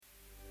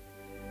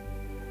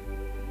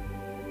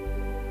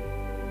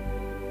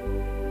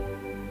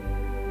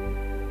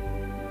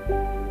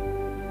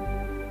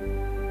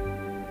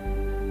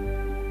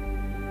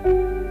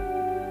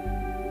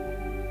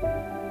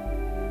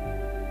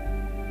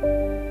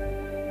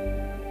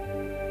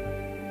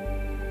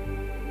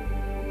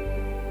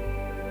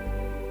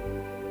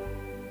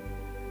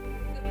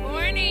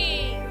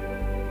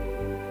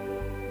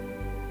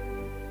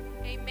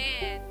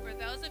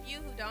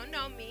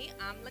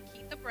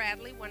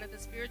Bradley, one of the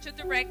spiritual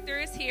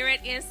directors here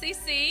at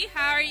NCC.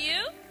 How are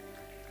you?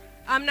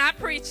 I'm not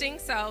preaching,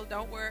 so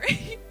don't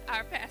worry.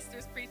 Our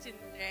pastor's preaching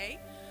today.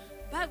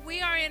 But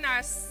we are in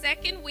our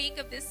second week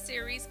of this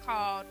series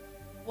called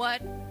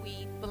What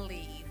We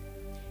Believe.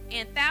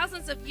 And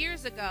thousands of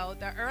years ago,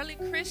 the early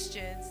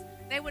Christians,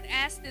 they would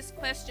ask this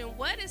question,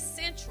 what is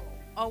central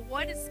or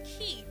what is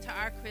key to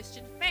our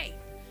Christian faith?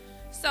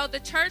 So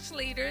the church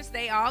leaders,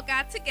 they all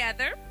got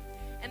together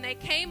and they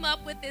came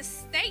up with this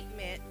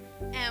statement.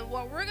 And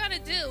what we're going to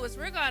do is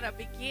we're going to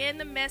begin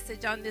the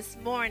message on this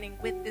morning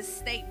with this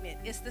statement.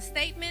 It's the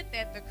statement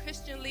that the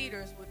Christian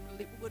leaders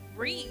would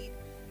read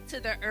to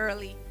the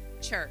early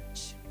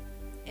church.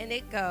 And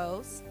it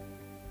goes,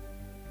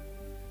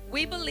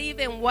 "We believe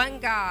in one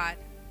God,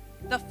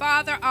 the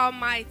Father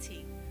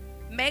Almighty,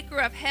 maker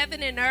of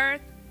heaven and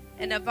earth,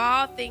 and of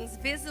all things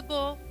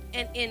visible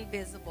and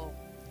invisible,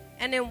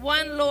 and in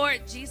one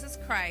Lord Jesus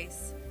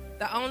Christ,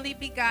 the only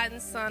begotten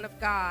Son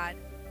of God,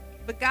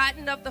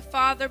 begotten of the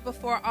Father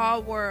before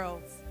all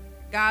worlds,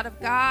 God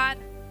of God,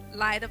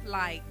 light of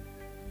light,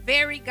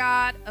 very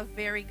God of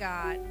very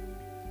God,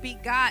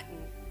 begotten,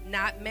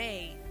 not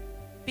made,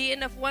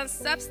 being of one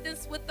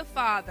substance with the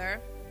Father,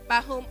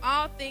 by whom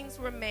all things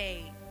were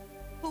made,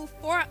 who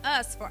for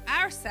us, for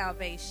our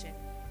salvation,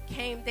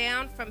 came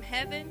down from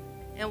heaven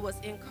and was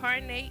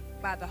incarnate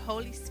by the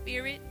Holy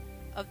Spirit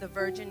of the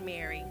Virgin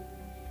Mary,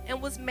 and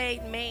was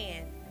made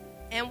man,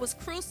 and was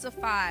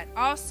crucified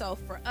also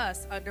for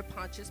us under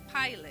Pontius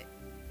Pilate.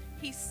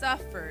 He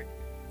suffered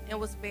and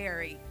was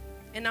buried,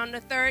 and on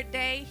the third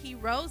day he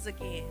rose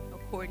again,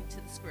 according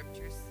to the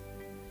Scriptures,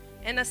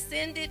 and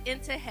ascended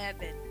into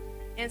heaven,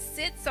 and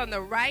sits on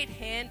the right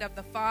hand of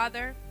the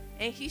Father,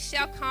 and he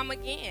shall come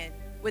again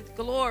with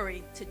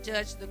glory to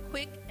judge the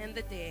quick and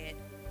the dead,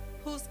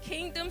 whose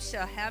kingdom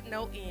shall have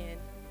no end.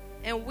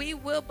 And we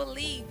will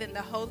believe in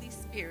the Holy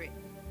Spirit,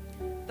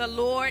 the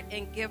Lord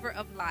and giver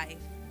of life,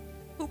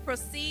 who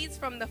proceeds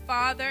from the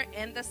Father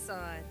and the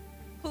Son,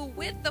 who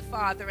with the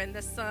Father and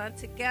the Son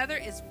together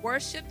is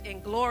worshiped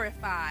and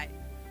glorified,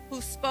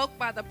 who spoke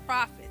by the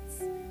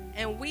prophets.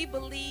 And we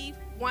believe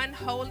one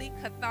holy,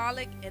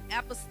 Catholic, and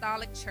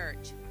apostolic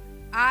church.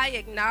 I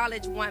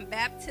acknowledge one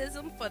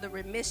baptism for the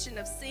remission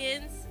of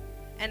sins,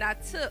 and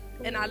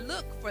I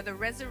look for the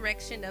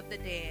resurrection of the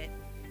dead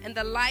and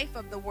the life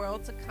of the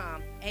world to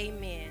come.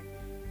 Amen."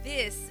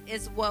 This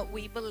is what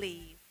we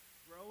believe.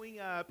 Growing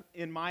up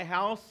in my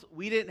house,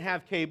 we didn't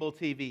have cable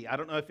TV. I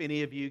don't know if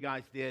any of you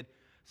guys did.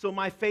 So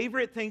my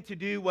favorite thing to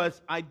do was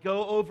I'd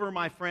go over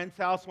my friend's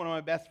house, one of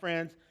my best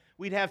friends.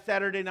 We'd have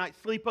Saturday night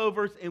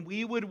sleepovers, and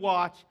we would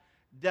watch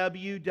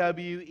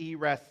WWE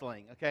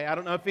wrestling. Okay, I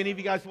don't know if any of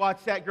you guys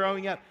watched that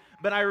growing up,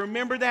 but I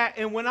remember that.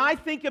 And when I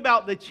think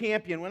about the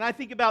champion, when I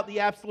think about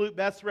the absolute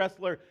best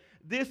wrestler,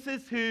 this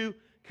is who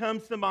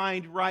comes to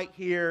mind right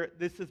here.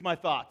 This is my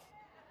thoughts.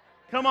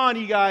 Come on,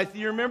 you guys. Do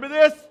you remember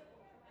this?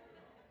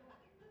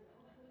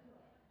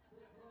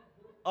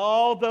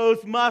 All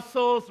those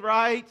muscles,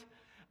 right?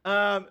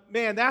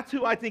 Man, that's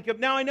who I think of.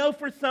 Now, I know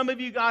for some of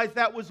you guys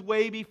that was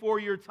way before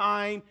your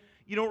time.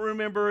 You don't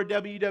remember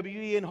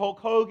WWE and Hulk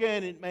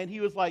Hogan, and man, he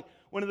was like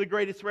one of the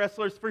greatest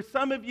wrestlers. For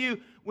some of you,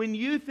 when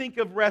you think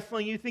of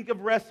wrestling, you think of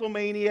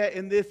WrestleMania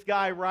and this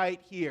guy right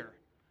here.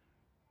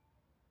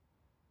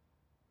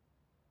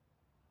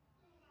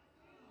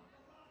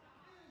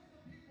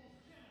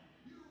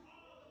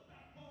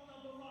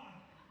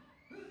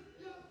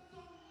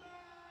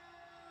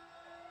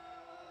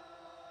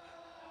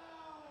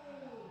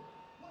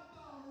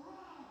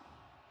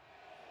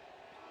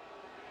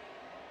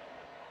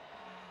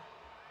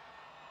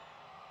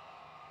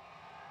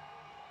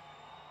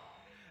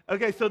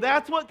 Okay, so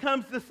that's what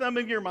comes to some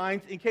of your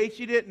minds. In case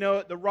you didn't know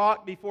it, The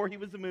Rock, before he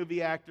was a movie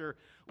actor,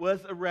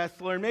 was a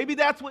wrestler. And maybe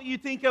that's what you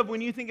think of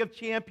when you think of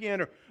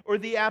champion or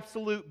the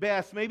absolute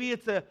best. Maybe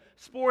it's a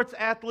sports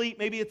athlete.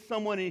 Maybe it's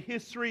someone in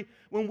history.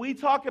 When we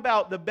talk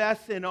about the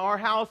best in our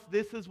house,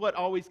 this is what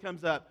always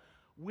comes up.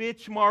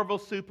 Which Marvel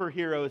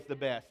superhero is the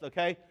best,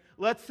 okay?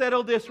 Let's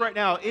settle this right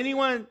now.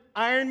 Anyone,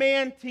 Iron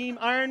Man, Team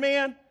Iron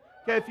Man?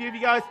 Okay, a few of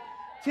you guys.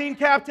 Team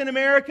Captain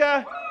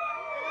America?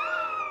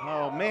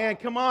 Oh, man,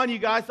 come on, you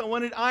guys. I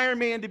wanted Iron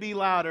Man to be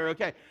louder,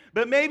 okay.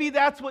 But maybe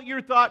that's what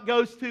your thought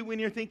goes to when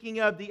you're thinking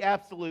of the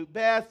absolute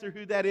best or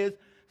who that is,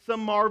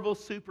 some Marvel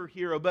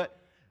superhero. But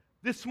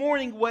this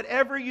morning,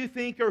 whatever you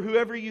think or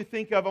whoever you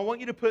think of, I want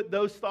you to put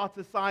those thoughts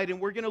aside, and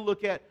we're going to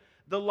look at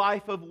the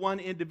life of one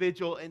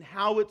individual and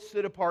how it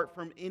stood apart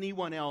from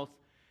anyone else,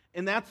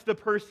 and that's the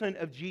person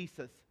of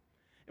Jesus.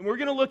 And we're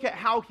going to look at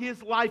how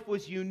his life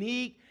was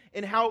unique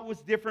and how it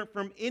was different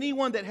from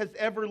anyone that has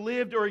ever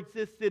lived or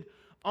existed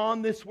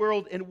on this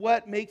world, and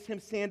what makes him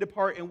stand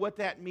apart and what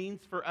that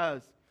means for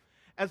us.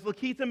 As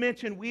Lakeitha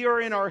mentioned, we are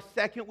in our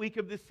second week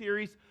of this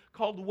series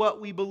called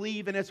What We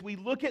Believe. And as we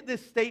look at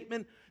this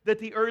statement that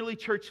the early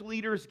church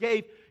leaders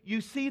gave,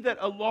 you see that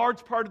a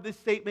large part of this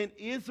statement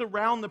is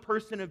around the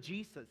person of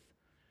Jesus.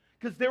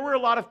 Because there were a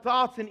lot of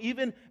thoughts, and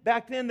even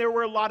back then there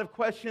were a lot of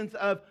questions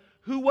of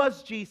who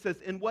was Jesus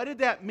and what did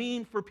that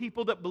mean for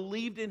people that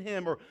believed in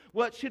him? Or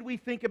what should we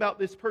think about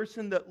this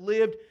person that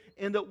lived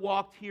and that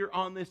walked here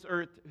on this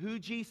earth? Who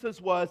Jesus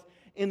was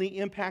and the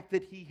impact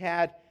that he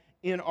had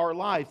in our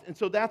lives. And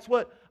so that's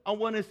what I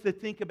want us to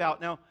think about.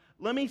 Now,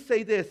 let me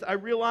say this. I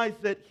realize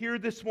that here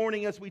this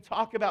morning as we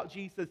talk about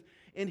Jesus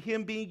and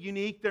him being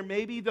unique, there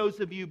may be those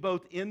of you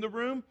both in the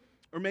room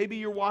or maybe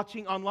you're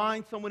watching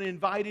online, someone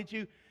invited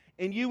you,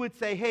 and you would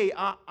say, hey,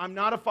 I'm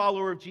not a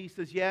follower of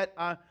Jesus yet.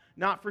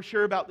 Not for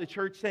sure about the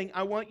church, saying,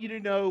 I want you to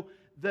know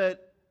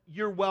that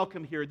you're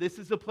welcome here. This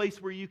is a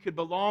place where you could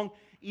belong,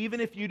 even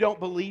if you don't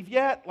believe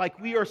yet. Like,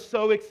 we are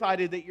so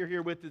excited that you're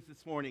here with us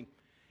this morning.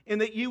 And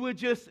that you would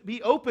just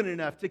be open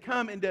enough to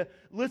come and to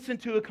listen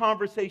to a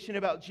conversation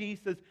about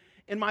Jesus.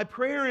 And my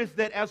prayer is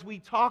that as we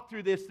talk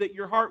through this, that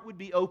your heart would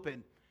be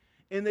open.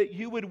 And that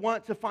you would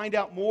want to find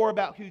out more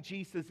about who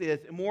Jesus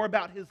is and more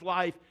about his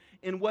life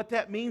and what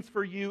that means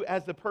for you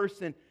as a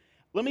person.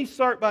 Let me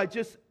start by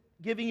just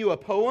giving you a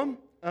poem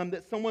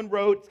that someone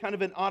wrote. It's kind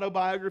of an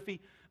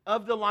autobiography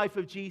of the life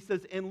of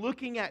Jesus and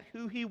looking at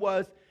who he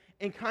was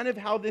and kind of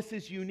how this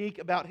is unique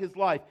about his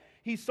life.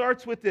 He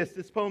starts with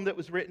this poem that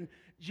was written.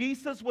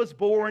 Jesus was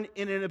born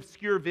in an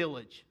obscure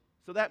village.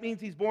 So that means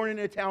he's born in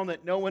a town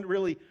that no one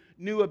really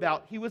knew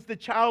about. He was the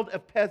child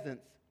of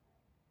peasants.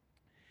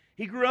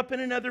 He grew up in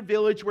another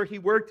village where he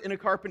worked in a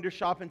carpenter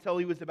shop until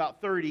he was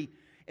about 30.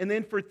 And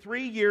then for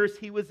 3 years,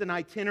 he was an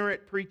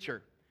itinerant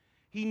preacher.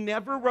 He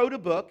never wrote a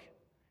book.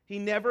 He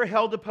never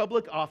held a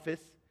public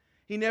office.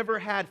 He never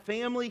had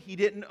family. He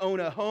didn't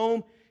own a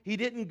home. He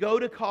didn't go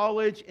to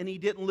college, and he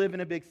didn't live in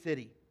a big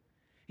city.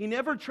 He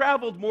never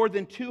traveled more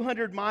than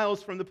 200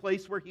 miles from the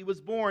place where he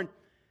was born.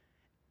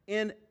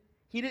 And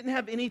he didn't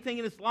have anything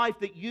in his life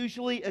that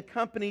usually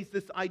accompanies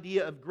this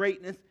idea of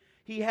greatness.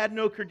 He had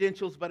no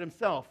credentials but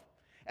himself.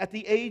 At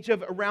the age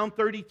of around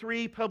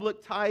 33, the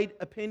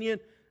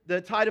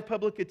tide of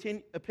public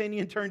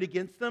opinion turned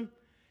against him.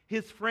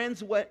 His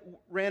friends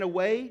ran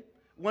away.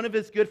 One of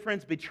his good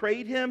friends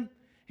betrayed him.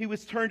 He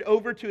was turned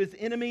over to his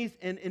enemies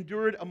and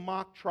endured a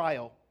mock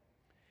trial.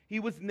 He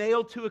was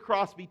nailed to a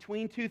cross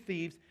between two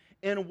thieves,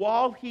 and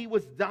while he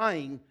was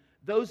dying,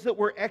 those that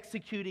were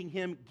executing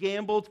him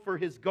gambled for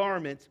his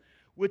garments,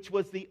 which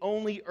was the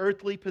only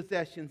earthly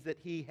possessions that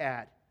he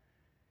had.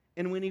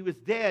 And when he was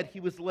dead,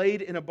 he was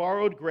laid in a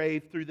borrowed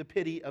grave through the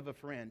pity of a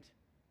friend.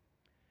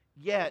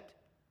 Yet,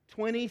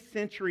 20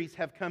 centuries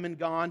have come and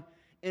gone,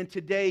 and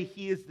today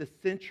he is the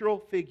central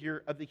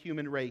figure of the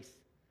human race.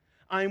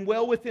 I am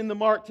well within the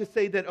mark to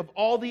say that of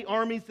all the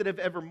armies that have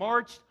ever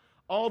marched,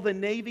 all the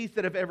navies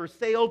that have ever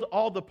sailed,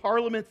 all the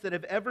parliaments that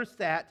have ever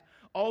sat,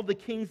 all the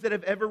kings that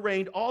have ever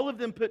reigned, all of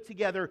them put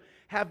together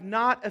have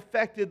not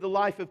affected the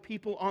life of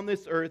people on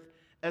this earth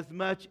as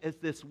much as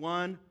this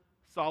one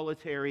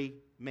solitary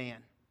man.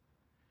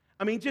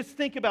 I mean, just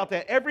think about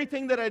that.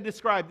 Everything that I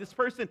described, this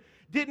person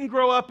didn't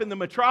grow up in the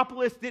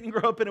metropolis, didn't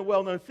grow up in a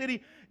well-known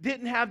city,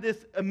 didn't have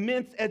this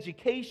immense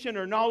education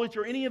or knowledge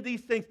or any of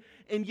these things,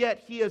 and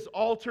yet he has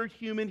altered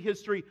human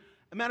history.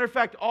 As a matter of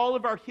fact, all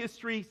of our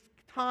history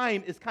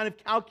time is kind of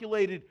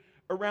calculated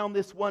around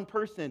this one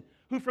person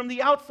who from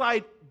the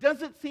outside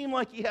doesn't seem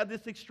like he had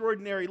this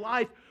extraordinary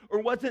life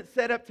or wasn't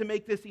set up to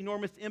make this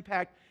enormous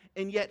impact,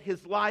 and yet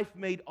his life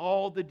made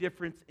all the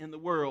difference in the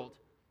world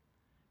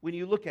when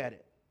you look at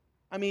it.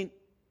 I mean,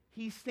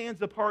 he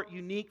stands apart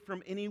unique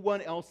from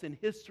anyone else in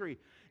history.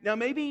 Now,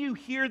 maybe you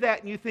hear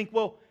that and you think,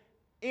 well,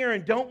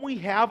 Aaron, don't we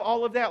have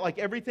all of that? Like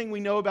everything we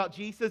know about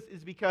Jesus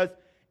is because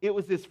it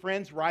was his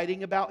friends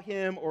writing about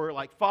him or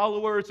like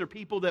followers or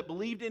people that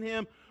believed in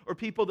him or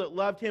people that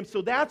loved him.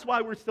 So that's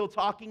why we're still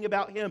talking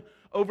about him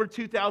over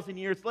 2,000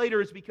 years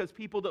later, is because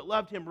people that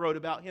loved him wrote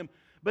about him.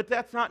 But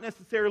that's not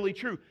necessarily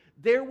true.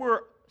 There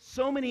were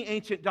so many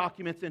ancient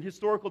documents and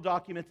historical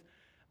documents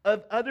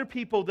of other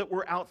people that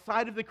were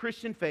outside of the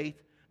Christian faith,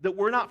 that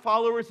were not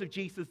followers of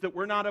Jesus, that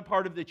were not a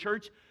part of the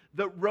church,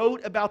 that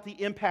wrote about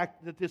the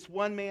impact that this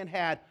one man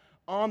had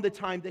on the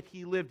time that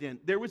he lived in.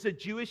 There was a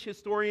Jewish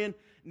historian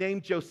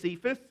named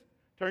Josephus.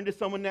 Turn to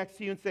someone next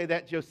to you and say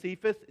that,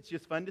 Josephus. It's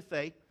just fun to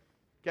say,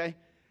 okay?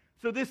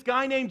 So this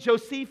guy named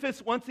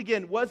Josephus, once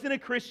again, wasn't a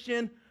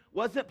Christian,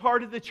 wasn't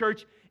part of the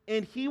church,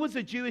 and he was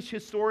a Jewish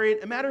historian.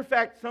 As a matter of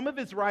fact, some of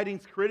his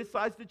writings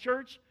criticized the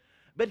church,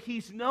 but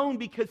he's known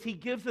because he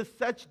gives us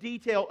such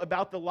detail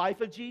about the life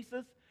of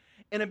Jesus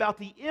and about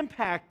the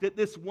impact that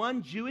this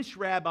one Jewish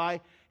rabbi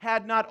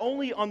had not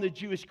only on the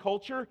Jewish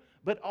culture,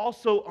 but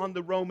also on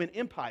the Roman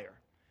Empire.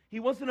 He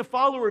wasn't a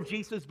follower of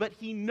Jesus, but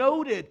he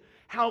noted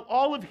how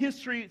all of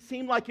history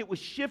seemed like it was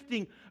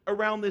shifting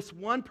around this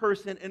one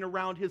person and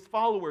around his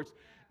followers.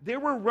 There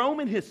were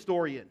Roman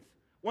historians,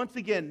 once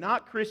again,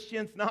 not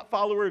Christians, not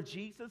followers of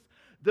Jesus,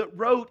 that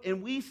wrote,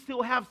 and we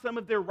still have some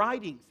of their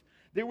writings.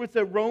 There was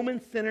a Roman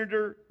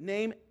senator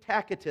named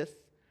Tacitus,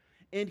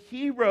 and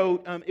he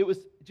wrote, it was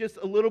just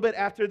a little bit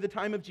after the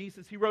time of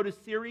Jesus, he wrote a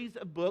series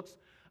of books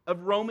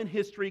of Roman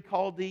history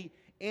called the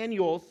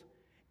Annals.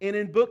 And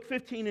in book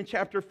 15 in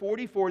chapter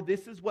 44,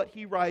 this is what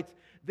he writes.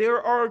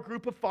 There are a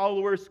group of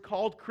followers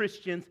called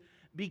Christians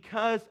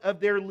because of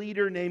their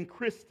leader named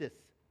Christus.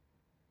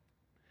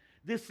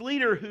 This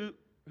leader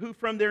who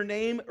from their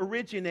name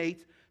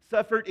originates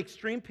suffered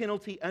extreme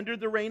penalty under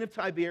the reign of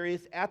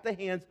Tiberius at the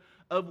hands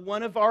of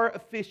one of our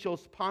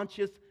officials,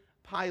 Pontius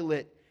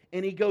Pilate.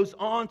 And he goes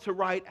on to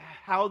write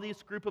how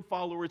this group of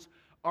followers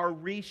are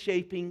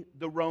reshaping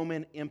the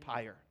Roman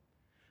Empire.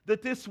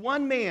 That this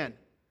one man,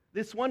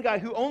 this one guy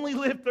who only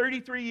lived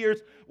 33 years,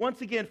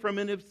 once again from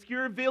an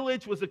obscure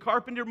village, was a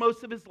carpenter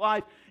most of his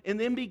life, and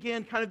then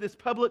began kind of this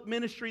public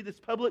ministry, this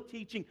public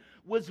teaching,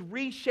 was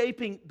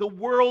reshaping the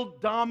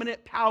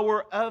world-dominant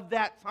power of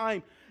that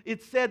time.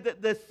 It said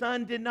that the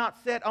sun did not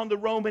set on the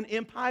Roman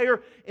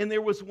Empire, and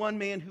there was one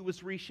man who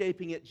was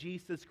reshaping it,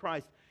 Jesus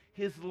Christ.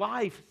 His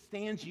life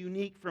stands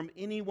unique from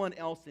anyone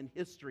else in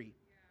history.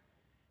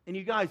 And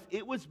you guys,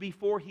 it was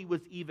before he was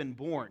even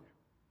born.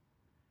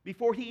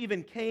 Before he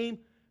even came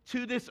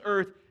to this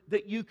earth,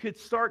 that you could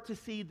start to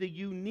see the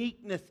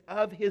uniqueness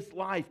of his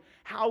life,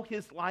 how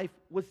his life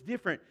was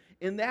different.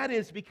 And that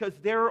is because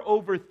there are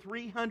over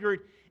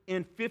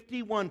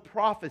 351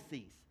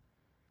 prophecies.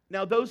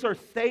 Now, those are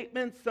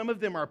statements, some of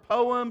them are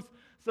poems,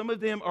 some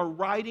of them are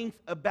writings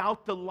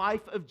about the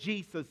life of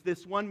Jesus,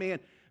 this one man,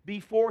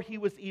 before he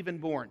was even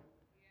born.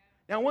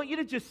 Now, I want you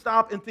to just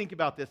stop and think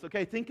about this,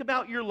 okay? Think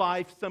about your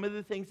life, some of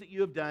the things that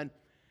you have done.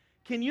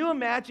 Can you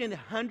imagine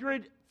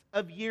hundreds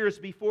of years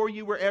before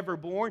you were ever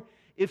born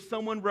if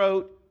someone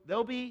wrote,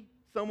 there'll be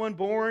someone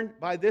born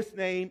by this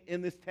name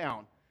in this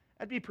town?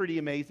 That'd be pretty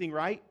amazing,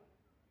 right?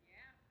 Yeah.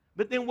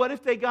 But then what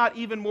if they got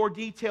even more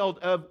detailed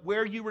of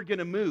where you were going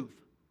to move,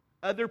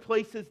 other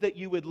places that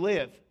you would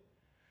live,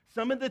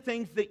 some of the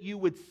things that you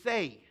would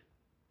say,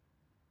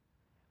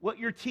 what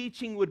your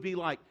teaching would be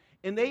like,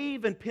 and they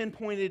even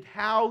pinpointed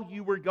how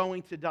you were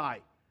going to die.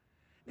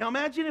 Now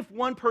imagine if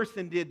one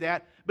person did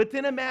that, but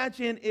then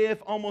imagine if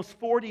almost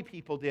 40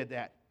 people did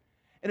that.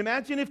 And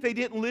imagine if they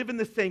didn't live in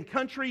the same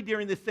country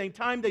during the same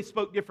time, they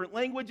spoke different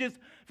languages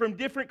from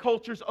different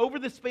cultures. Over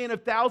the span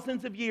of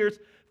thousands of years,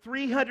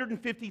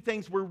 350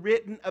 things were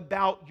written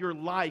about your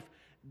life,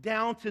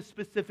 down to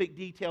specific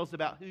details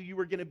about who you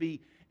were going to be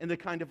and the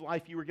kind of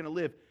life you were going to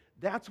live.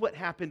 That's what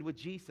happened with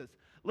Jesus.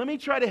 Let me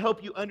try to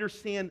help you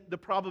understand the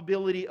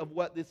probability of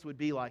what this would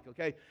be like,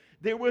 okay?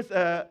 There was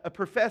a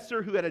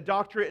professor who had a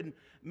doctorate in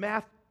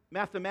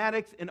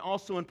mathematics and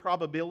also in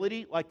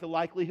probability, like the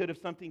likelihood of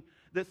something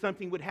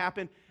would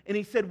happen. And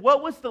he said,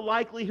 what was the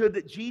likelihood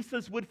that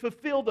Jesus would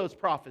fulfill those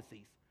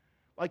prophecies?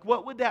 Like,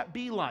 what would that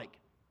be like?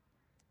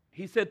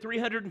 He said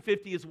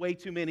 350 is way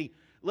too many.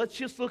 Let's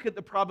just look at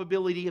the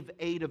probability of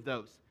 8 of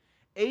those.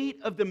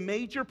 8 of the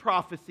major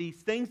prophecies,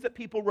 things that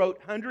people wrote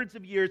hundreds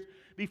of years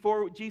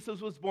before Jesus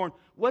was born.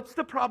 What's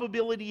the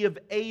probability of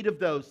 8 of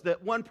those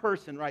that one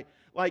person, right?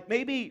 Like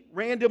maybe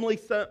randomly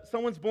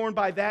someone's born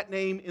by that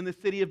name in the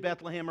city of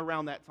Bethlehem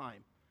around that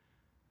time.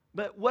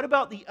 But what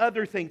about the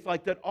other things,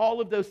 like that all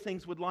of those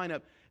things would line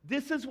up?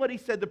 This is what he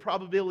said the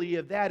probability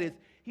of that is.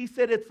 He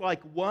said it's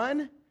like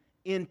 1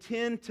 in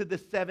 10 to the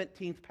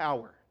 17th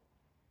power.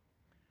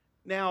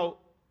 Now,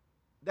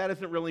 that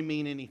doesn't really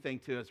mean anything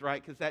to us, right?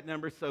 Because that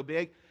number's so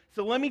big.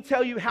 So let me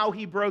tell you how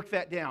he broke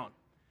that down.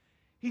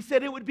 He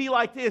said it would be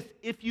like this.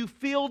 If you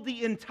filled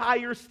the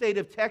entire state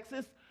of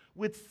Texas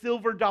with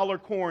silver dollar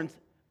coins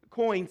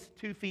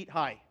 2 feet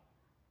high.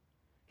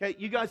 Okay,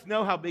 you guys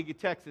know how big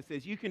Texas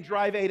is. You can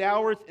drive 8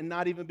 hours and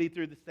not even be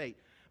through the state.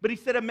 But he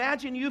said,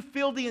 imagine you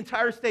filled the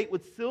entire state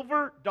with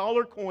silver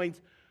dollar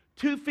coins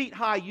 2 feet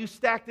high. You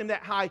stacked them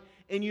that high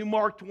and you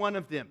marked one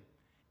of them.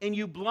 And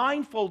you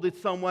blindfolded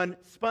someone,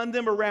 spun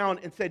them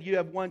around, and said, you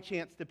have one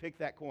chance to pick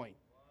that coin.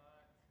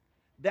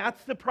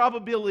 That's the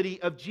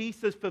probability of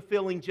Jesus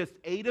fulfilling just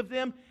 8 of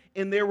them,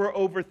 and there were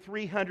over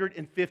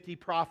 350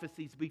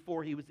 prophecies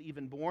before he was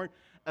even born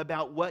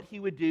about what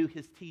he would do,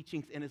 his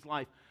teachings, and his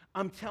life.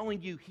 I'm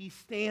telling you, he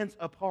stands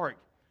apart.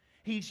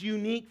 He's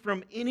unique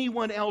from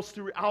anyone else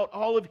throughout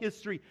all of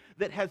history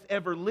that has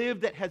ever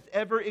lived, that has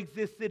ever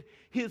existed.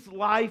 His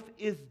life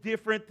is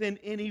different than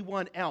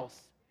anyone else.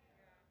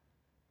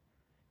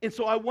 And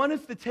so I want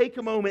us to take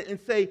a moment and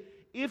say,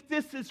 if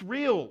this is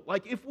real,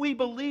 like if we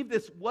believe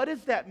this, what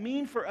does that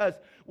mean for us?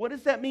 What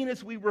does that mean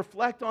as we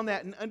reflect on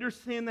that and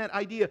understand that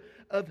idea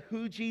of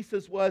who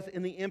Jesus was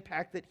and the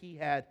impact that he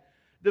had?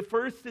 The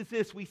first is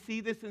this, we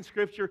see this in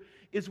Scripture,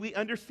 is we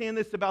understand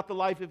this about the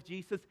life of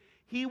Jesus.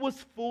 He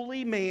was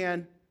fully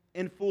man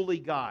and fully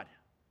God.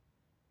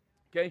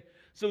 Okay?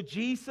 So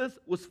Jesus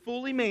was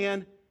fully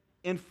man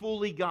and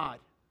fully God.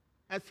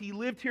 As he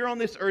lived here on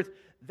this earth,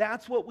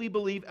 that's what we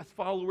believe as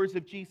followers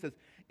of Jesus.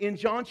 In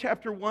John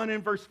chapter 1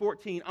 and verse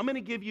 14, I'm going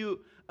to give you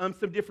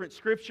some different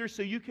scriptures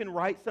so you can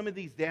write some of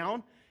these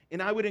down.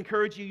 And I would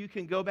encourage you, you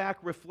can go back,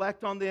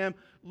 reflect on them,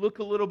 look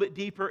a little bit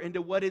deeper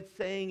into what it's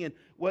saying and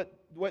what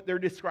they're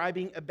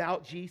describing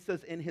about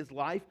Jesus and his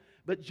life.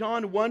 But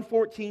John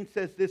 1:14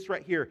 says this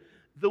right here.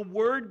 The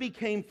Word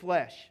became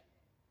flesh.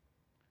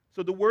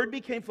 So the Word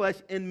became flesh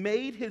and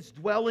made his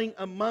dwelling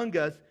among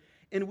us.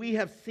 And we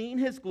have seen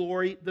his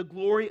glory, the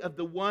glory of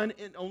the one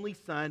and only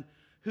Son,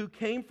 who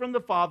came from the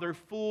Father,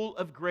 full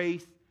of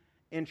grace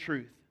and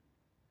truth.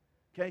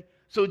 Okay?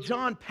 So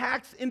John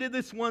packs into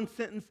this one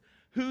sentence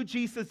who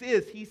Jesus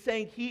is. He's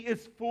saying he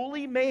is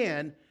fully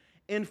man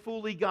and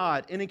fully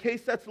God. And in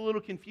case that's a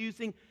little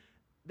confusing,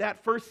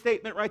 that first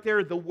statement right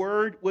there, the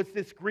Word, was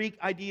this Greek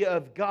idea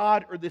of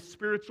God or this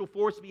spiritual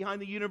force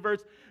behind the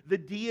universe, the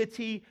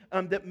deity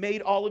that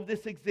made all of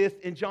this exist.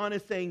 And John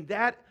is saying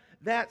that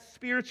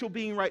spiritual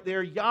being right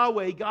there,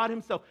 Yahweh, God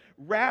himself,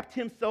 wrapped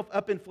himself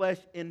up in flesh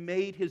and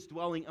made his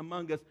dwelling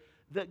among us,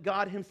 that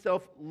God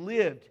himself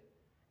lived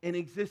and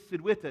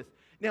existed with us.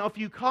 Now, if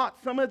you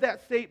caught some of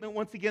that statement,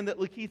 once again, that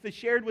Lakeitha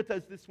shared with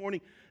us this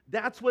morning,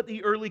 that's what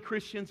the early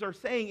Christians are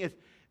saying is,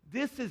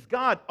 this is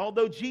God.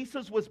 Although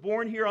Jesus was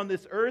born here on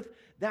this earth,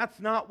 that's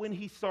not when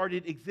he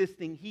started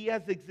existing. He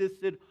has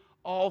existed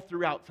all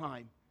throughout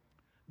time.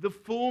 The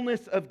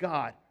fullness of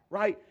God,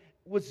 right,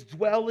 was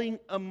dwelling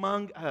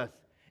among us.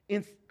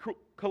 In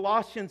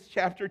Colossians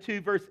chapter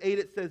 2, verse 8,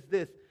 it says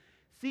this,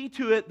 "See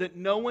to it that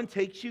no one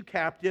takes you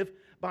captive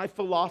by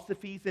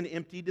philosophies and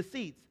empty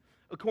deceits,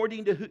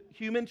 according to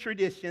human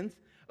traditions,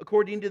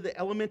 according to the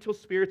elemental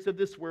spirits of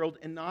this world,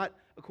 and not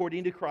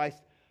according to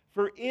Christ.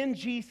 For in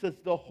Jesus,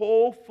 the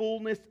whole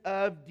fullness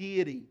of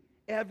deity,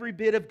 every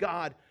bit of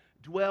God,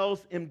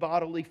 dwells in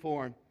bodily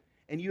form.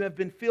 And you have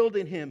been filled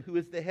in him, who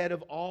is the head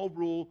of all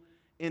rule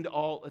and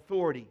all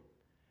authority."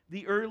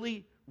 The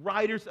early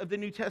writers of the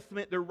New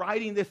Testament, they're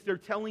writing this, they're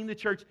telling the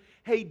church,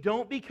 hey,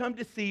 don't become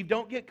deceived,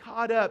 don't get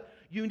caught up.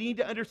 You need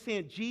to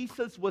understand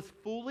Jesus was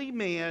fully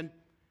man,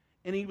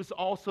 and he was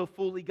also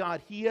fully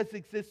God. He has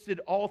existed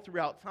all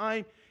throughout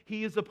time.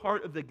 He is a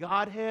part of the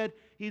Godhead.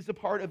 He's a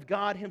part of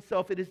God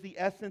himself. It is the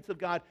essence of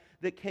God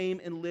that came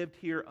and lived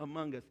here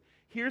among us.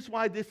 Here's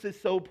why this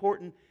is so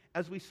important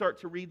as we start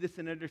to read this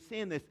and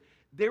understand this.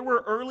 There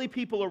were early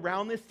people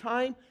around this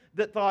time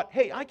that thought,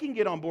 hey, I can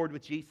get on board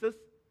with Jesus.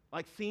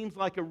 Seems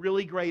like a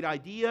really great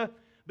idea.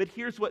 But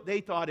here's what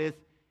they thought is,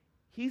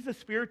 he's a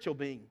spiritual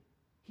being.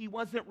 He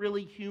wasn't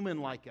really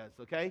human like us,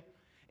 okay?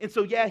 And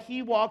so, yeah,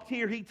 he walked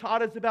here. He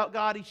taught us about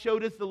God. He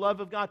showed us the love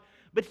of God.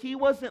 But he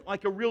wasn't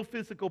like a real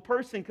physical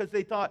person because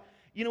they thought,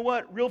 you know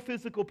what? Real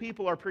physical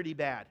people are pretty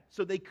bad.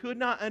 So they could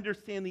not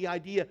understand the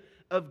idea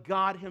of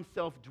God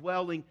himself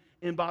dwelling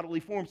in bodily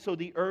form. So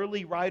the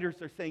early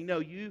writers are saying, no,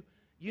 you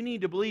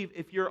need to believe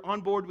if you're on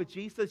board with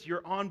Jesus,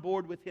 you're on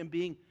board with him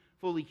being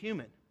fully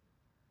human.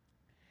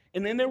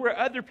 And then there were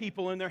other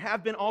people, and there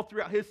have been all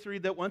throughout history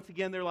that once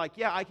again, they're like,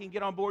 yeah, I can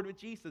get on board with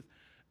Jesus.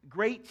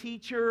 Great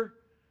teacher,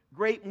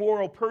 great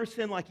moral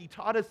person, he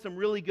taught us some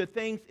really good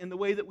things in the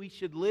way that we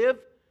should live,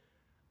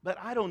 but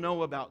I don't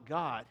know about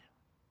God,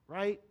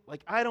 right?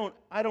 I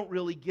don't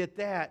really get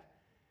that.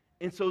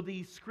 And so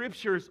these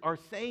scriptures are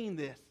saying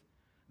this,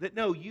 that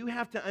no, you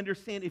have to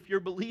understand if you're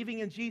believing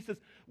in Jesus,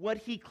 what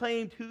he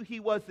claimed, who he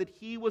was, that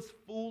he was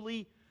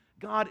fully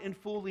God and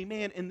fully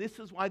man. And this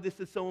is why this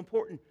is so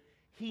important.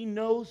 He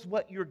knows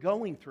what you're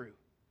going through.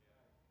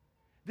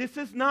 This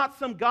is not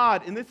some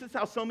God, and this is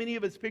how so many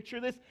of us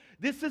picture this.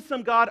 This is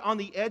some God on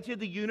the edge of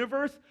the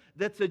universe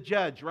that's a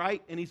judge,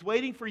 right? And he's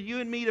waiting for you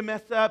and me to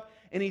mess up,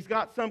 and he's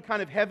got some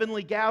kind of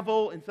heavenly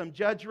gavel and some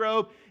judge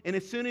robe, and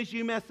as soon as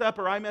you mess up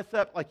or I mess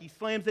up, he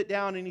slams it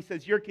down and he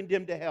says, you're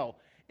condemned to hell.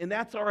 And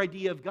that's our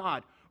idea of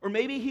God. Or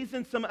maybe he's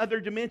in some other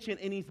dimension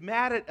and he's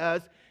mad at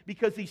us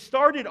because he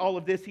started all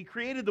of this, he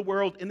created the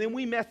world, and then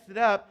we messed it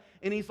up,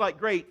 and he's like,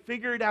 great,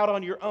 figure it out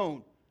on your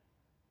own.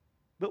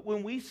 But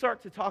when we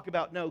start to talk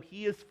about, no,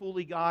 he is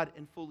fully God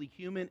and fully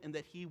human, and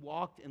that he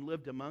walked and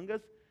lived among us,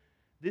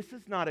 this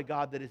is not a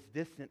God that is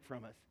distant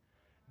from us.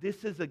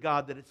 This is a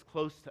God that is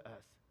close to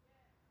us.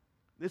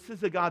 This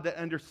is a God that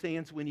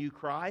understands when you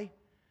cry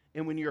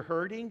and when you're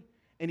hurting,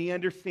 and he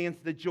understands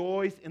the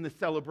joys and the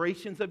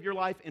celebrations of your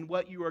life and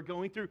what you are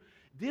going through.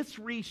 This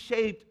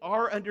reshaped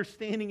our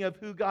understanding of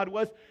who God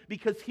was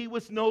because he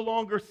was no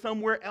longer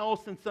somewhere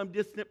else in some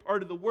distant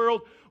part of the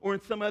world or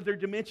in some other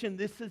dimension.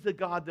 This is a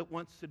God that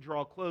wants to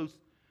draw close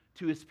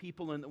to his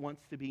people and that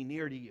wants to be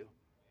near to you.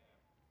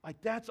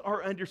 That's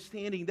our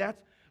understanding.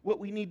 That's what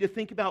we need to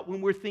think about when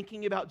we're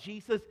thinking about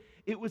Jesus.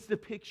 It was the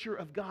picture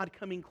of God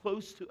coming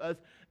close to us,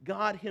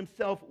 God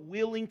himself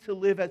willing to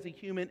live as a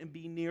human and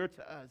be near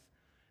to us.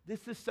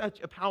 This is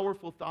such a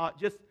powerful thought.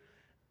 Just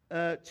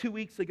 2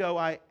 weeks ago,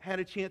 I had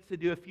a chance to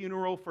do a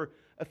funeral for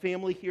a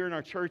family here in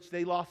our church.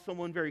 They lost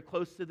someone very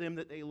close to them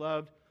that they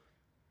loved.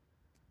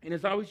 And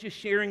as I was just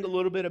sharing a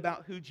little bit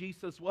about who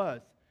Jesus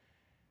was,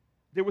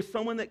 there was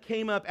someone that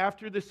came up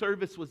after the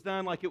service was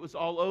done, like it was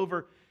all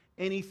over,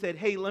 and he said,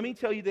 hey, let me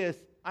tell you this,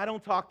 I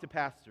don't talk to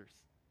pastors.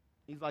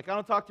 He's like, I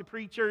don't talk to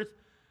preachers.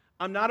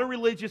 I'm not a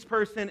religious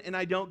person, and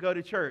I don't go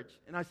to church.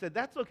 And I said,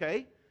 that's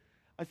okay.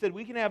 I said,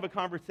 we can have a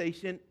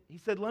conversation. He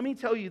said, let me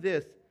tell you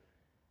this.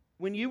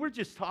 When you were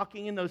just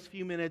talking in those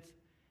few minutes,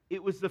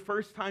 it was the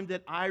first time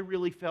that I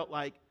really felt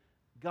like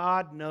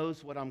God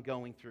knows what I'm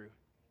going through.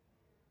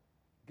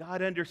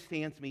 God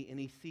understands me, and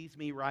he sees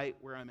me right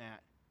where I'm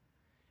at.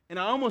 And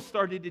I almost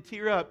started to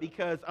tear up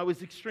because I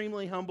was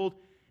extremely humbled,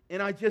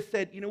 and I just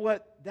said, you know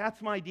what?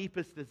 That's my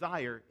deepest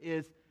desire,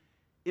 is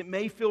it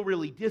may feel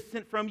really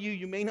distant from you.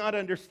 You may not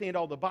understand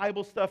all the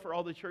Bible stuff or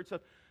all the church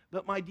stuff,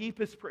 but my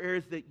deepest prayer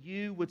is that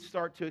you would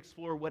start to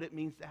explore what it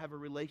means to have a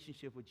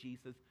relationship with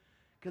Jesus.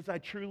 Because I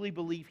truly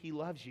believe he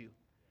loves you.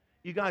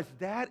 You guys,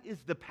 that is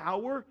the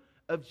power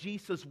of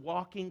Jesus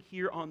walking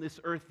here on this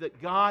earth,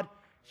 that God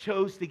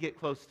chose to get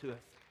close to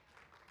us.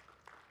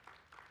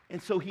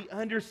 And so he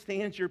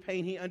understands your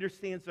pain. He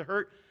understands the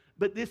hurt.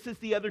 But this is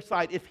the other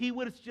side. If he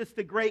was just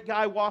a great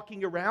guy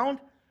walking around,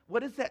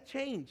 what does that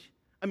change?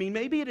 I mean,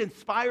 maybe it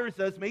inspires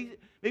us. Maybe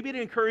it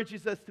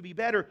encourages us to be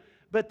better.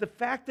 But the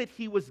fact that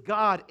he was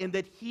God and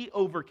that he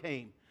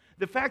overcame,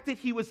 the fact that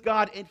he was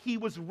God and he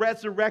was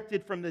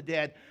resurrected from the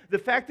dead, the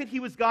fact that he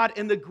was God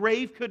and the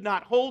grave could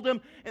not hold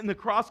him and the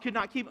cross could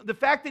not keep him, the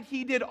fact that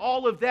he did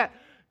all of that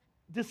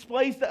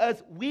displays to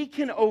us we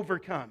can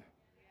overcome.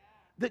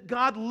 That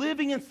God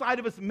living inside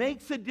of us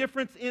makes a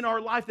difference in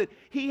our life, that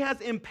he has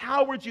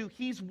empowered you.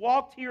 He's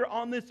walked here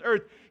on this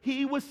earth.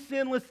 He was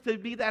sinless to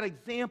be that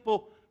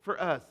example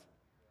for us.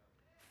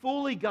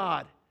 Fully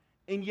God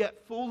and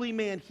yet fully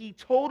man. He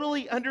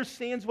totally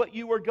understands what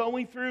you are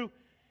going through,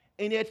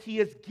 and yet he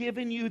has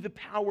given you the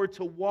power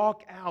to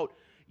walk out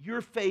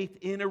your faith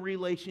in a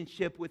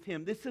relationship with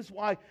him. This is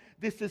why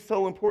this is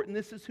so important.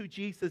 This is who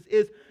Jesus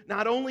is.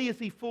 Not only is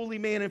he fully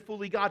man and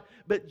fully God,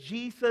 but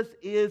Jesus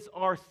is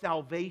our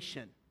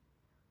salvation.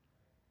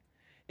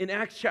 In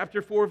Acts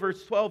chapter 4,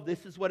 verse 12,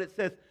 this is what it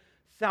says.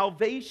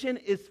 Salvation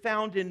is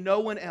found in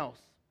no one else.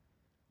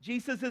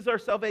 Jesus is our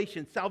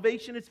salvation.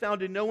 Salvation is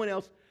found in no one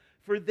else,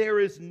 for there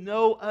is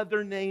no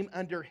other name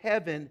under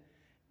heaven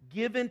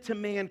given to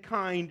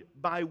mankind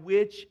by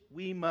which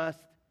we must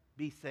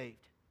be saved.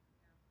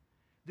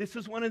 This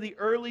is one of the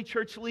early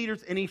church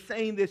leaders, and he's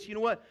saying this, you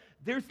know what?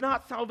 There's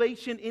not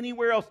salvation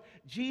anywhere else.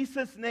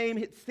 Jesus'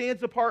 name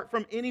stands apart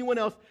from anyone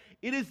else.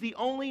 It is the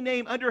only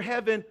name under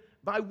heaven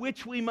by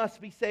which we must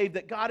be saved,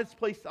 that God has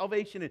placed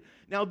salvation in.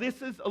 Now,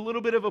 this is a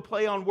little bit of a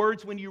play on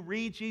words when you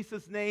read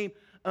Jesus' name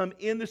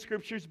in the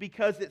scriptures,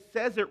 because it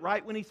says it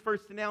right when he's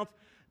first announced.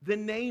 The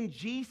name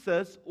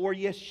Jesus, or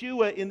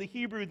Yeshua in the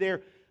Hebrew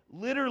there,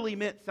 literally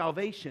meant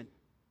salvation.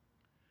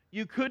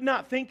 You could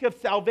not think of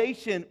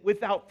salvation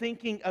without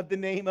thinking of the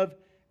name of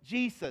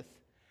Jesus.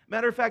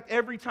 Matter of fact,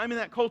 every time in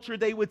that culture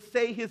they would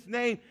say his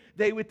name,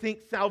 they would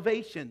think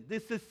salvation.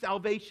 This is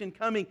salvation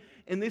coming.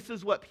 And this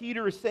is what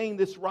Peter is saying,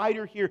 this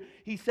writer here.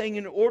 He's saying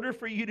in order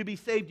for you to be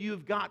saved, you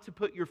have got to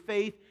put your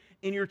faith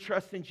and your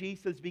trust in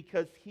Jesus,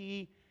 because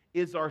he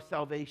is our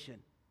salvation.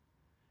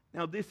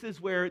 Now, this is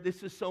where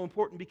this is so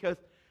important, because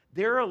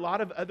there are a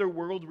lot of other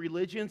world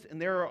religions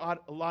and there are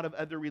a lot of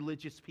other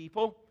religious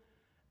people.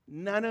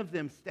 None of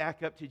them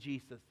stack up to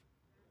Jesus.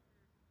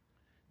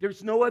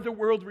 There's no other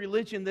world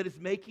religion that is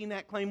making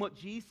that claim what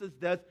Jesus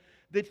does,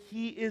 that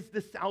he is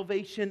the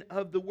salvation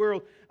of the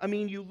world. I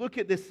mean, you look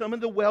at this, some of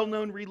the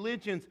well-known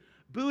religions,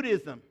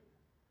 Buddhism,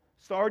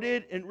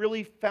 started and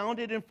really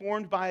founded and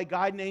formed by a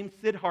guy named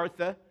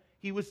Siddhartha.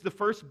 He was the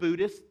first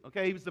Buddhist,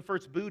 okay? He was the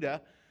first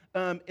Buddha.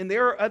 And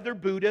there are other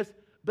Buddhists,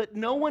 but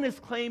no one is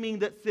claiming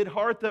that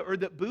Siddhartha or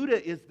that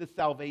Buddha is the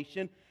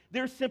salvation.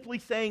 They're simply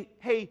saying,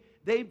 hey,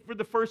 they, for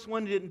the first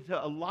one, did into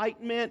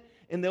enlightenment,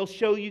 and they'll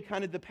show you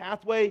kind of the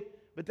pathway.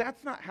 But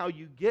that's not how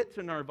you get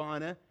to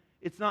nirvana.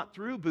 It's not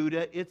through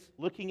Buddha. It's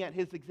looking at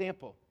his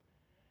example.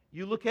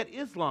 You look at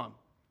Islam.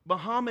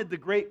 Muhammad, the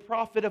great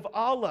prophet of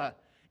Allah,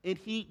 and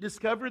he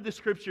discovered the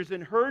scriptures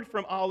and heard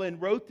from Allah and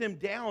wrote them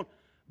down.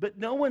 But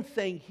no one's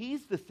saying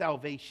he's the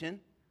salvation.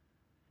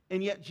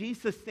 And yet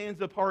Jesus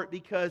stands apart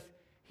because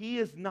he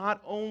is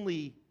not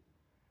only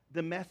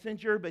the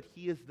messenger, but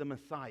he is the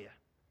Messiah.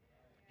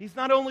 He's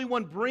not only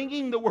one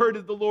bringing the word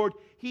of the Lord,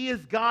 he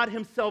is God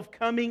himself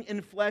coming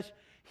in flesh.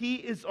 He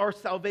is our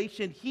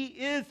salvation. He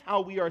is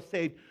how we are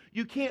saved.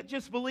 You can't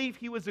just believe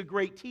he was a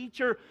great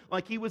teacher,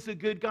 like he was a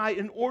good guy.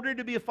 In order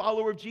to be a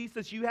follower of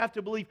Jesus, you have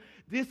to believe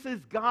this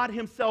is God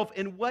himself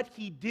and what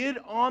he did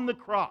on the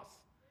cross.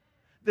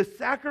 The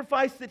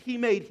sacrifice that he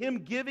made,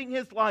 him giving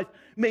his life,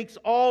 makes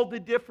all the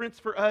difference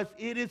for us.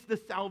 It is the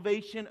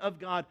salvation of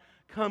God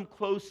come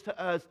close to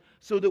us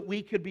so that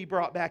we could be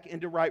brought back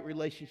into right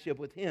relationship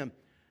with him.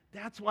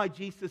 That's why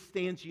Jesus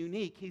stands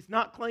unique. He's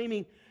not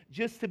claiming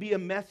just to be a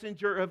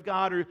messenger of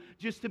God or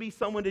just to be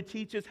someone to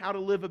teach us how to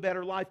live a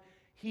better life.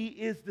 He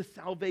is the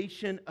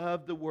salvation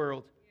of the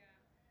world. Yeah.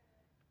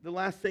 The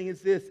last thing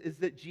is this, is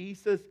that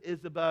Jesus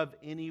is above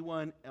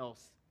anyone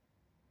else.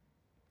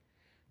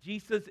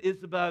 Jesus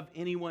is above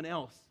anyone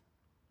else.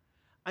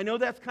 I know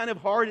that's kind of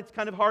hard. It's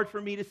kind of hard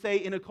for me to say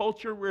in a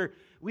culture where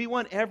we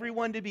want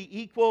everyone to be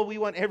equal. We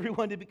want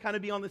everyone to kind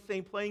of be on the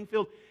same playing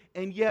field.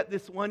 And yet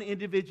this one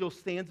individual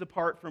stands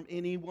apart from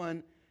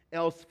anyone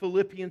else.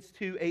 Philippians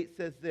 2:8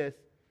 says this,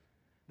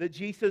 that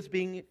Jesus,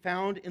 being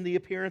found in the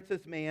appearance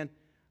as man,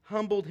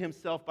 humbled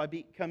himself by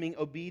becoming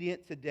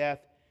obedient to death,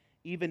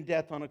 even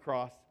death on a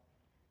cross.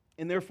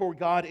 And therefore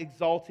God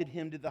exalted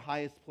him to the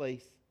highest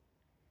place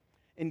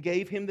and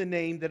gave him the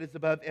name that is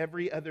above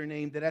every other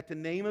name, that at the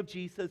name of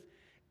Jesus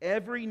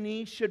every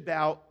knee should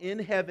bow in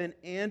heaven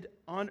and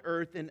on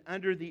earth and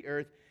under the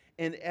earth,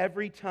 and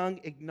every tongue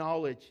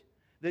acknowledge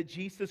that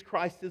Jesus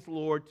Christ is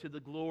Lord, to the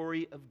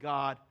glory of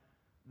God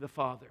the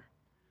Father.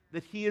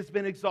 that he has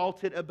been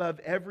exalted above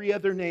every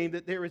other name,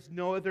 that there is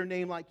no other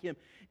name like him,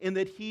 and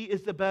that he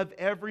is above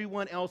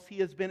everyone else. He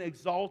has been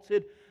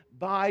exalted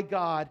by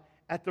God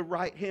at the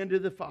right hand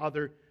of the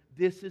Father.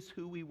 This is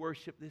who we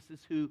worship. This is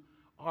who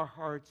our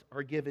hearts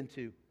are given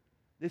to.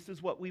 This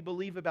is what we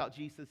believe about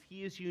Jesus.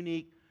 He is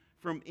unique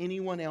from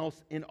anyone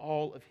else in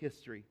all of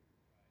history.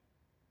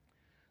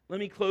 Let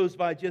me close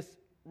by just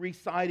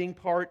reciting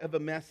part of a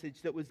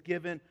message that was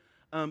given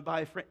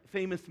by a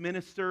famous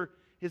minister.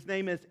 His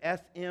name is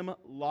S.M.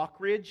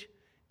 Lockridge.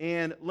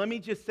 And let me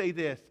just say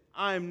this.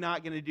 I'm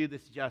not going to do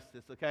this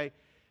justice, okay?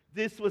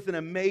 This was an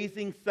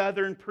amazing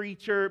Southern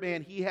preacher.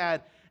 Man, he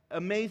had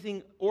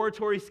amazing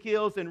oratory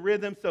skills and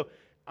rhythm. So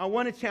I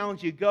want to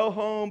challenge you. Go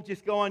home,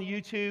 just go on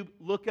YouTube,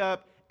 look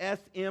up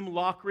S.M.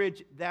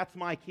 Lockridge, That's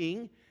My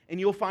King, and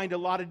you'll find a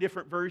lot of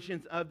different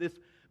versions of this.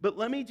 But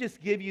let me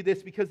just give you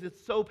this because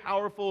it's so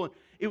powerful.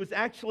 It was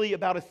actually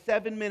about a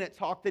 7-minute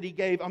talk that he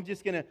gave. I'm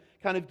just going to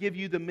kind of give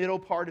you the middle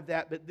part of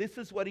that. But this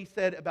is what he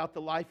said about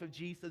the life of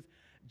Jesus,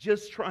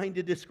 just trying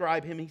to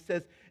describe him. He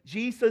says,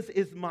 Jesus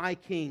is my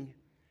king,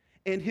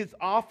 and his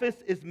office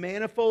is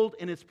manifold,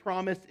 and his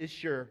promise is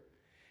sure.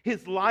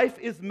 His life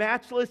is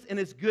matchless, and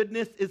his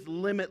goodness is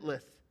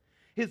limitless.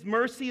 His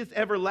mercy is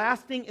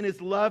everlasting, and his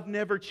love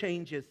never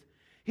changes.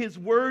 His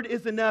word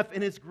is enough,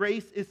 and his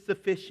grace is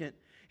sufficient.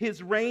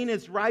 His reign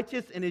is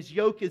righteous, and his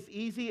yoke is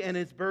easy, and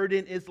his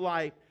burden is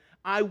light.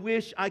 I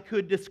wish I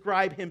could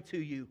describe him to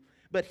you,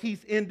 but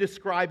he's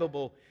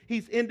indescribable.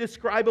 He's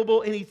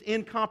indescribable, and he's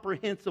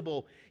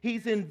incomprehensible.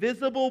 He's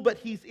invisible, but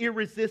he's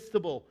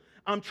irresistible.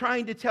 I'm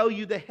trying to tell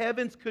you the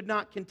heavens could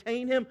not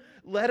contain him,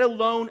 let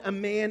alone a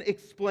man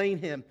explain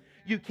him.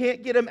 You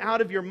can't get him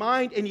out of your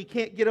mind, and you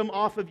can't get him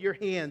off of your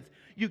hands.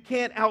 You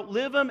can't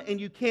outlive him, and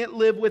you can't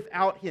live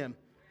without him.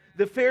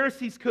 The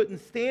Pharisees couldn't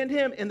stand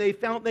him, and they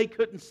found they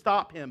couldn't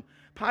stop him.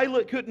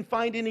 Pilate couldn't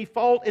find any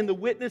fault, and the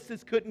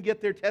witnesses couldn't get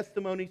their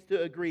testimonies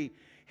to agree.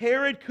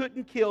 Herod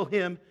couldn't kill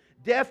him,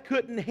 death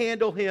couldn't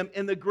handle him,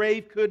 and the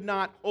grave could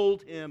not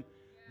hold him.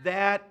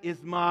 That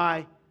is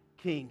my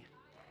king.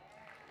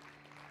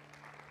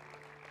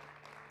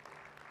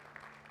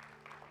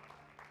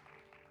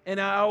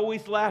 And I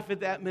always laugh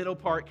at that middle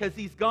part because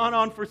he's gone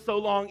on for so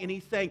long, and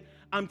he's saying,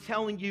 I'm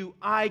telling you,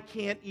 I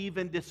can't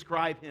even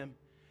describe him.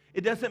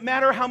 It doesn't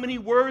matter how many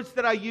words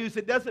that I use.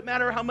 It doesn't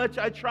matter how much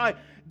I try.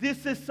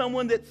 This is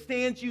someone that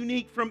stands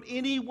unique from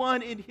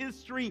anyone in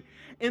history.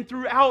 And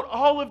throughout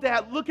all of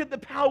that, look at the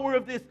power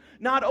of this.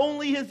 Not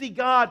only is he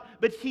God,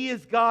 but he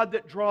is God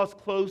that draws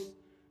close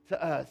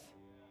to us.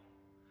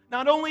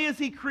 Not only is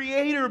he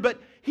creator,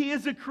 but he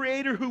is a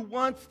creator who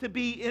wants to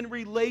be in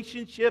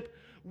relationship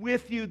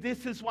with you.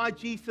 This is why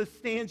Jesus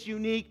stands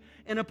unique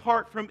and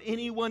apart from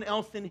anyone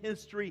else in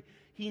history.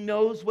 He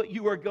knows what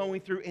you are going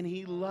through, and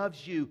he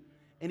loves you.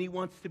 And he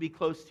wants to be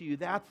close to you.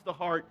 That's the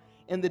heart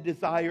and the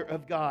desire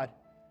of God.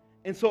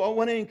 And so I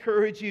want to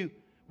encourage you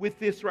with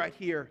this right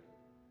here,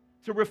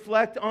 to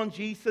reflect on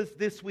Jesus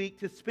this week,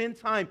 to spend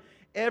time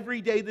every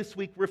day this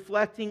week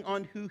reflecting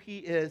on who he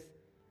is.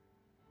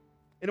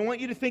 And I want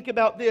you to think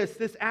about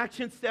this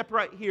action step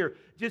right here,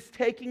 just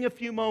taking a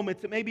few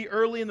moments. It may be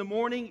early in the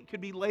morning, it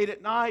could be late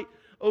at night,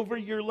 over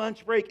your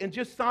lunch break, and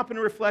just stop and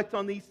reflect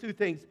on these two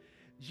things.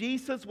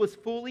 Jesus was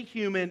fully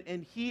human,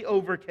 and he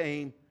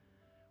overcame,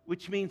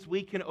 which means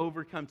we can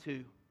overcome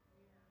too.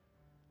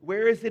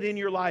 Where is it in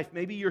your life?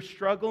 Maybe you're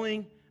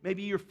struggling.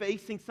 Maybe you're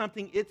facing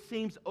something. It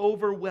seems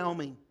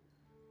overwhelming.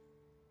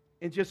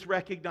 And just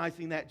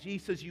recognizing that,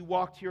 Jesus, you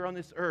walked here on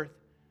this earth.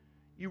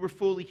 You were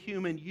fully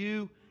human.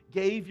 You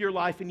gave your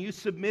life and you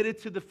submitted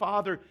to the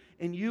Father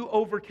and you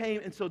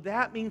overcame. And so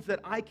that means that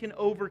I can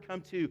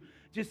overcome too.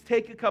 Just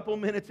take a couple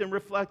minutes and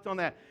reflect on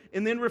that.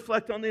 And then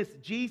reflect on this.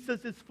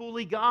 Jesus is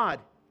fully God,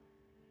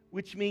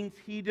 which means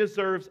he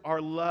deserves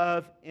our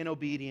love and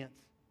obedience.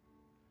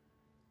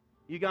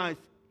 You guys,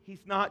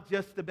 he's not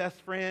just the best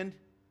friend.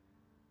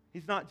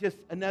 He's not just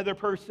another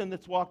person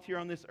that's walked here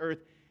on this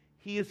earth.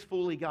 He is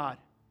fully God,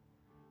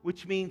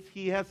 which means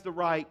he has the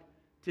right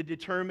to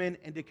determine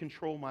and to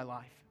control my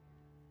life.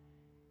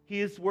 He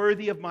is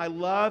worthy of my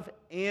love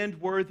and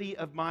worthy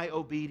of my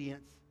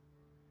obedience.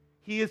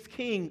 He is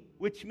king,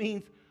 which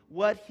means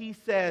what he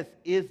says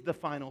is the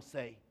final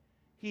say.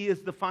 He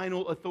is the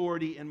final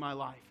authority in my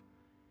life.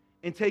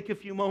 And take a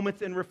few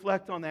moments and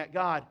reflect on that.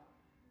 God,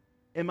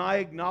 am I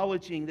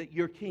acknowledging that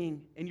you're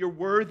king and you're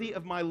worthy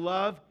of my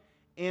love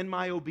and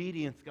my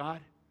obedience, God?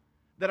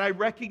 That I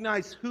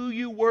recognize who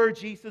you were,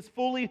 Jesus,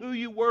 fully who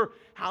you were,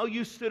 how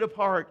you stood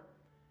apart.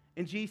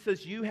 And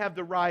Jesus, you have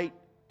the right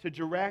to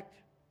direct,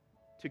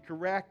 to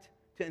correct,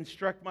 to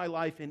instruct my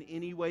life in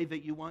any way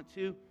that you want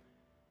to.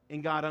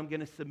 And God, I'm going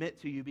to submit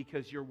to you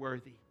because you're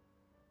worthy.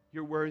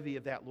 You're worthy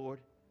of that, Lord.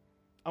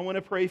 I want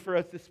to pray for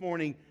us this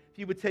morning. If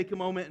you would take a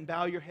moment and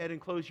bow your head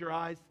and close your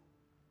eyes.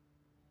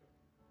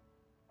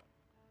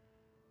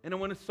 And I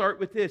want to start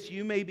with this.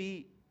 You may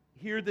be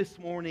here this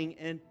morning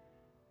and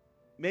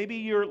maybe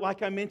you're,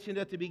 like I mentioned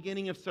at the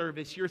beginning of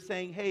service, you're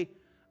saying, hey,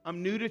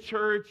 I'm new to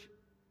church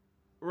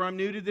or I'm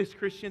new to this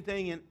Christian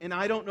thing and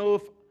I don't know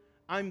if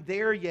I'm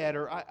there yet,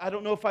 or I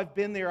don't know if I've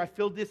been there. I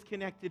feel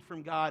disconnected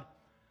from God.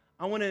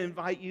 I want to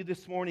invite you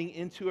this morning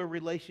into a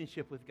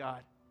relationship with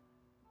God.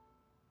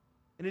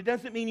 And it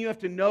doesn't mean you have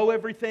to know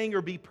everything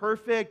or be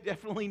perfect,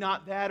 definitely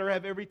not that, or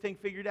have everything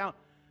figured out.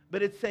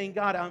 But it's saying,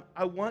 God,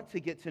 I want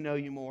to get to know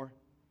you more.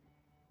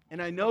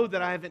 And I know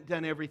that I haven't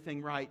done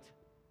everything right.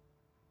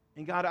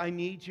 And God, I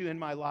need you in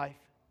my life.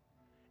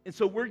 And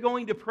so we're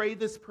going to pray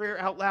this prayer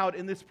out loud.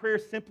 And this prayer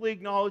simply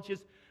acknowledges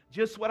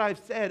just what I've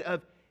said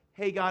of,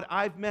 hey, God,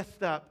 I've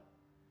messed up.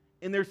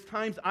 And there's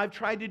times I've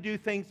tried to do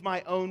things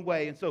my own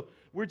way. And so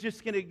we're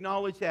just going to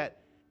acknowledge that.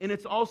 And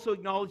it's also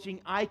acknowledging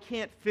I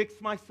can't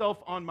fix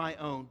myself on my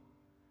own.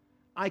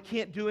 I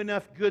can't do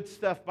enough good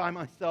stuff by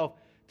myself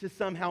to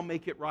somehow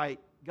make it right.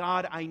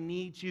 God, I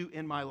need you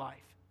in my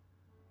life.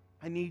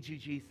 I need you,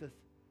 Jesus.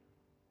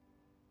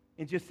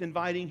 And just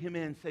inviting him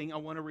in, saying, I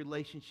want a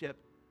relationship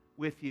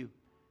with you.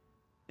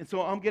 And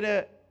so I'm going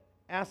to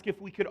ask if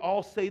we could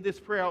all say this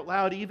prayer out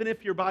loud, even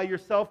if you're by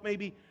yourself,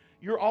 maybe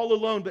you're all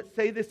alone, but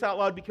say this out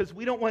loud because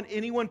we don't want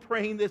anyone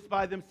praying this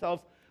by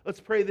themselves. Let's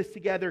pray this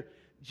together.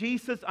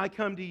 Jesus, I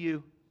come to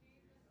you,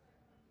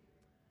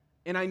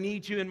 and I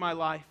need you in my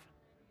life.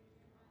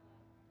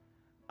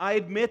 I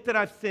admit that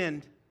I've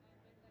sinned.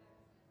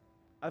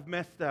 I've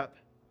messed up.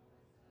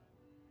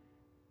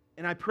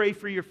 And I pray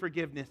for your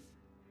forgiveness.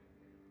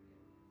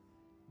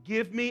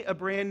 Give me a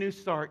brand new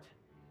start.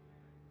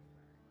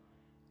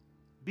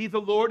 Be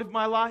the Lord of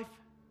my life.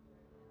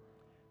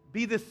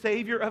 Be the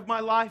Savior of my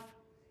life.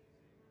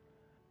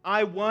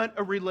 I want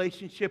a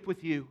relationship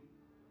with you.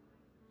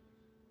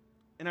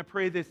 And I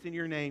pray this in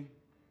your name.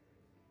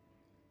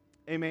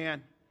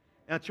 Amen.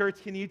 Now,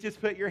 church, can you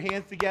just put your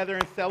hands together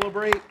and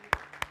celebrate?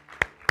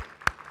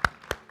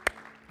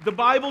 The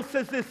Bible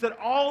says this, that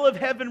all of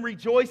heaven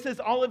rejoices,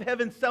 all of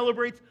heaven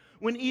celebrates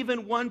when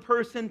even one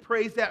person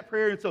prays that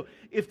prayer. And so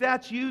if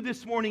that's you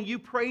this morning, you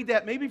prayed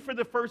that maybe for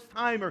the first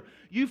time, or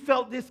you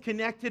felt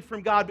disconnected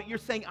from God, but you're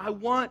saying, I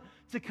want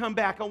to come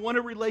back. I want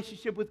a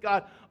relationship with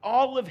God.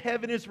 All of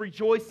heaven is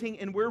rejoicing,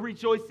 and we're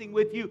rejoicing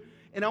with you.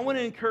 And I want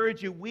to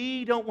encourage you,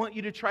 we don't want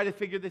you to try to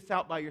figure this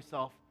out by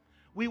yourself.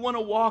 We want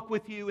to walk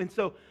with you. And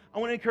so I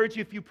want to encourage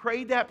you, if you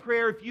prayed that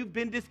prayer, if you've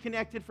been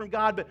disconnected from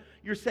God, but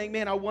you're saying,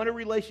 man, I want a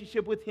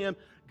relationship with him,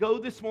 go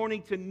this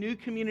morning to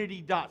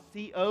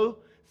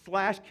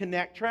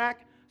newcommunity.co/connecttrack.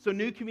 So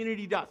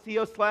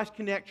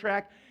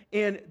newcommunity.co/connecttrack.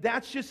 And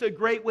that's just a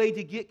great way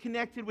to get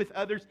connected with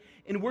others.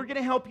 And we're going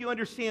to help you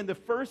understand the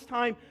first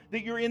time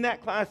that you're in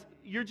that class,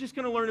 you're just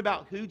going to learn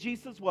about who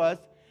Jesus was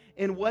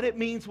and what it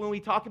means when we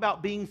talk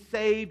about being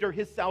saved or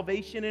his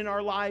salvation in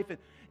our life,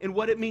 and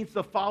what it means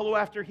to follow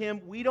after him.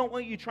 We don't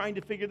want you trying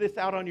to figure this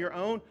out on your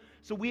own.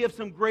 So we have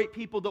some great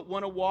people that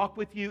want to walk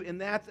with you, and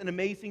that's an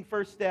amazing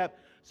first step.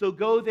 So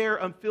go there,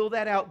 fill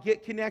that out,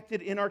 get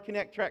connected in our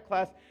Connect Track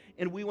class,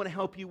 and we want to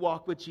help you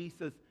walk with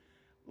Jesus.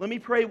 Let me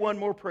pray one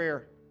more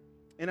prayer.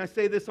 And I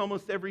say this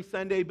almost every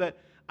Sunday, but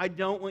I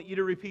don't want you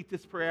to repeat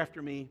this prayer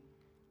after me.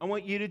 I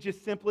want you to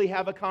just simply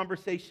have a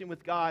conversation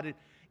with God. And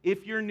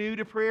if you're new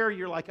to prayer,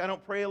 you're like, I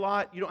don't pray a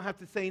lot, you don't have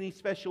to say any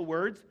special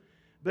words,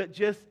 but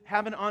just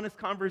have an honest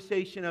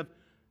conversation of,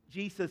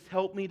 Jesus,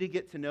 help me to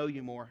get to know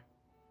you more.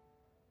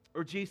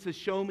 Or Jesus,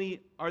 show me,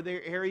 are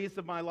there areas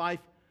of my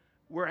life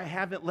where I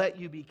haven't let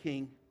you be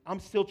king? I'm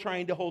still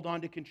trying to hold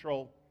on to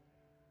control.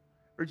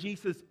 Or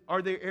Jesus,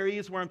 are there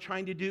areas where I'm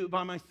trying to do it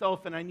by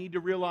myself and I need to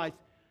realize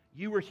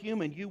you were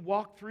human, you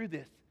walked through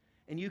this,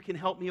 and you can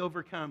help me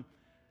overcome.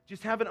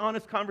 Just have an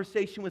honest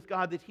conversation with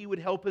God that he would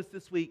help us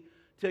this week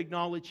to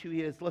acknowledge who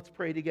he is. Let's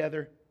pray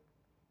together.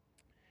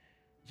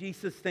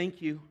 Jesus,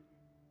 thank you.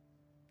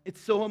 It's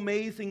so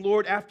amazing,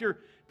 Lord, after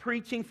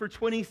preaching for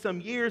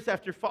 20-some years,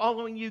 after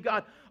following you,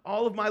 God,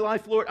 all of my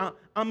life, Lord,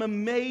 I'm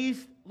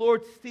amazed,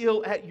 Lord,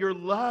 still at your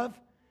love,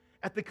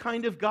 at the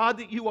kind of God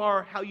that you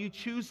are, how you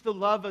choose to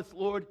love us,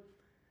 Lord.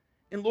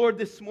 And Lord,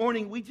 this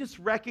morning, we just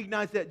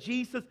recognize that,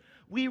 Jesus,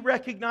 we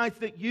recognize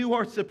that you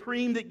are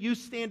supreme, that you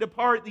stand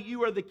apart, that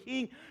you are the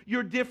King.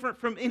 You're different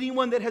from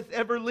anyone that has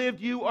ever lived.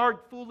 You are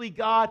fully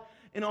God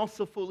and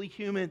also fully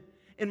human.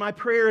 And my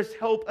prayer is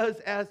help us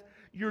as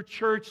your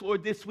church,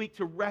 Lord, this week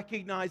to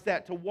recognize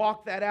that, to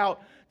walk that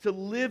out, to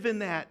live in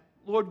that.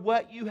 Lord,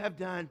 what you have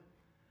done.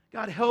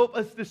 God, help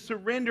us to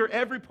surrender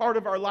every part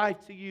of our life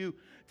to you,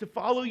 to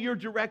follow your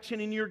direction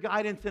and your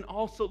guidance, and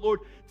also, Lord,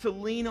 to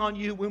lean on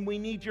you when we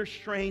need your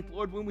strength,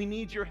 Lord, when we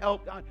need your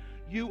help. God,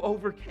 you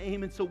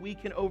overcame, and so we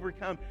can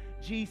overcome.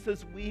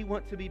 Jesus, we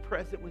want to be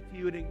present with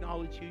you and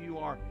acknowledge who you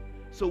are.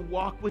 So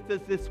walk with us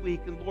this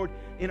week. And Lord,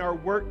 in our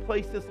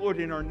workplaces, Lord,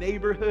 in our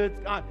neighborhoods,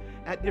 God,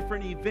 at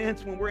different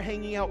events, when we're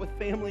hanging out with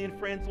family and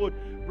friends, Lord,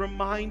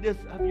 remind us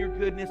of your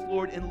goodness,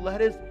 Lord, and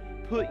let us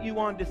put you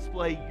on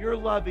display, your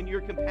love and your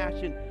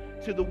compassion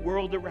to the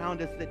world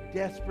around us that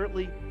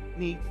desperately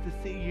needs to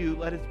see you.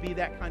 Let us be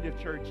that kind of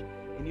church.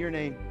 In your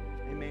name,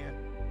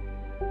 amen.